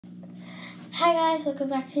Hi guys, welcome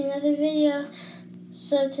back to another video.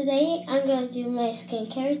 So today I'm going to do my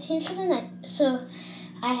skincare routine for the night. So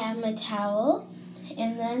I have my towel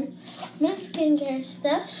and then my skincare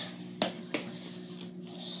stuff.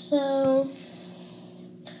 So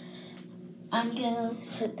I'm going to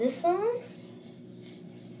put this on.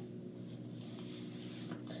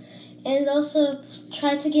 And also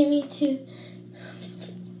try to get me to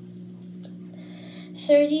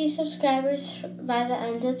 30 subscribers by the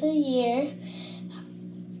end of the year,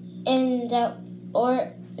 and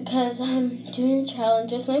or because I'm doing a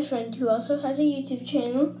challenge with my friend who also has a YouTube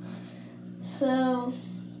channel. So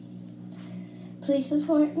please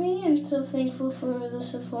support me. I'm so thankful for the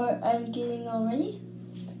support I'm getting already.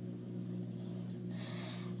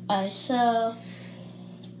 So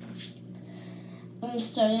I'm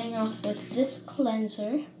starting off with this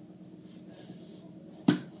cleanser.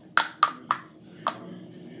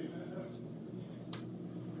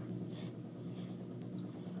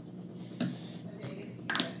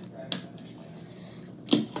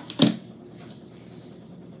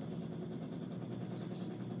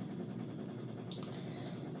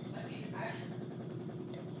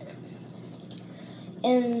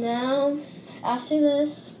 And now, after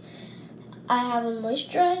this, I have a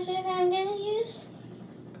moisturizer that I'm going to use.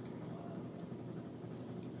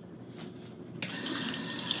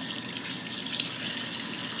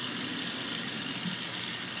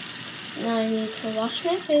 Now I need to wash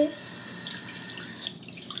my face.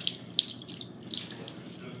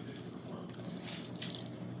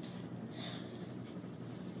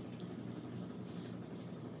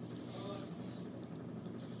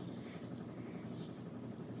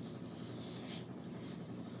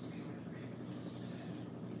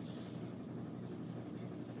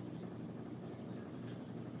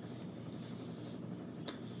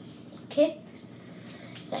 Okay,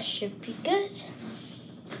 that should be good.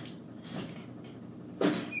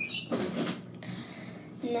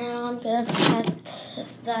 Now I'm gonna pat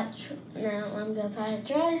that. Now I'm gonna pat it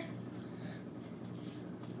dry.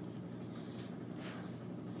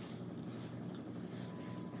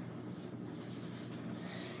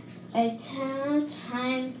 It's now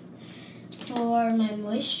time for my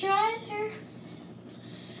moisturizer.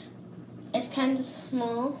 It's kind of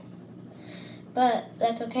small, but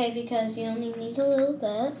that's okay because you only need a little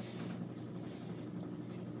bit.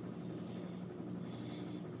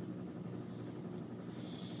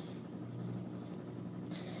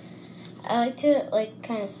 I like to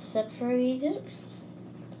kind of separate it.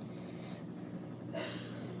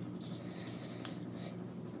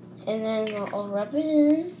 And then I'll rub it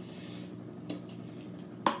in.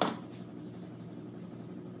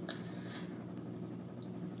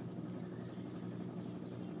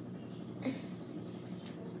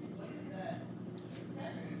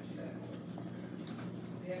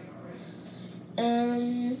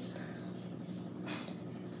 And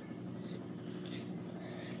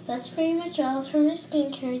that's pretty much all for my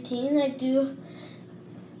skincare routine. I do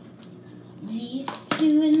these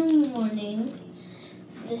two in the morning.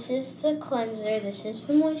 This is the cleanser, this is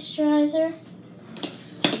the moisturizer.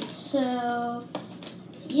 So,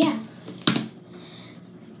 yeah.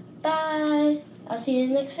 Bye. I'll see you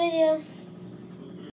in the next video.